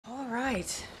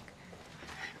right.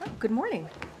 Oh, good morning.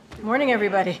 Good morning,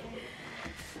 everybody.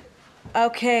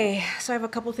 Okay, so I have a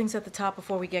couple things at the top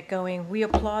before we get going. We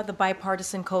applaud the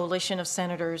bipartisan coalition of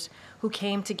senators who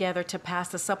came together to pass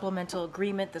the supplemental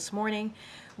agreement this morning,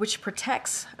 which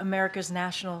protects America's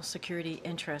national security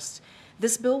interests.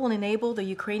 This bill will enable the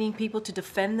Ukrainian people to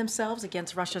defend themselves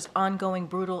against Russia's ongoing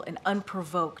brutal and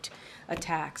unprovoked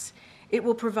attacks. It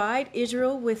will provide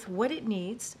Israel with what it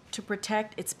needs to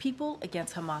protect its people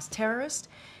against Hamas terrorists,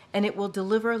 and it will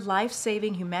deliver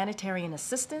life-saving humanitarian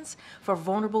assistance for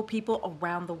vulnerable people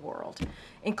around the world,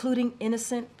 including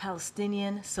innocent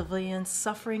Palestinian civilians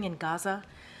suffering in Gaza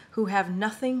who have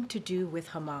nothing to do with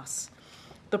Hamas.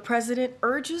 The president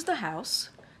urges the House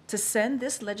to send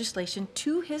this legislation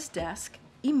to his desk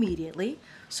immediately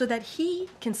so that he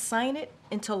can sign it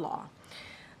into law.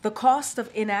 The costs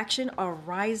of inaction are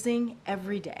rising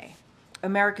every day.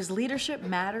 America's leadership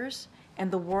matters, and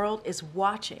the world is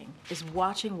watching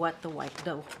what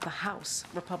the House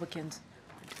Republicans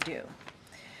do.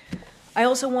 I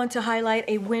also want to highlight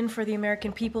a win for the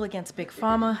American people against Big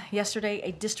Pharma. Yesterday,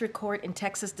 a district court in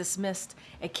Texas dismissed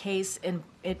a case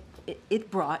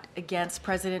it brought against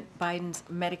President Biden's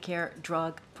Medicare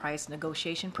drug price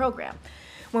negotiation program.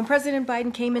 When President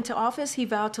Biden came into office, he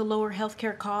vowed to lower health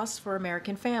care costs for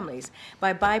American families.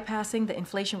 By bypassing the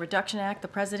Inflation Reduction Act, the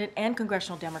president and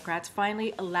congressional Democrats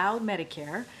finally allowed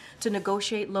Medicare to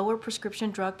negotiate lower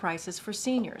prescription drug prices for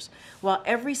seniors, while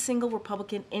every single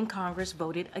Republican in Congress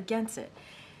voted against it.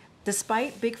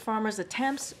 Despite Big Pharma's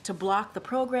attempts to block the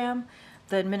program,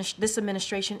 this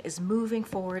administration is moving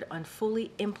forward on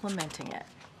fully implementing it.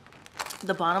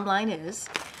 The bottom line is,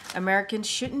 Americans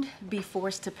shouldn't be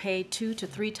forced to pay 2 to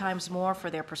 3 times more for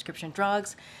their prescription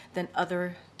drugs than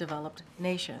other developed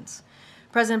nations.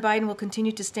 President Biden will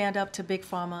continue to stand up to Big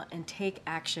Pharma and take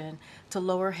action to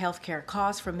lower health care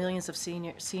costs for millions of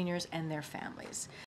seniors and their families.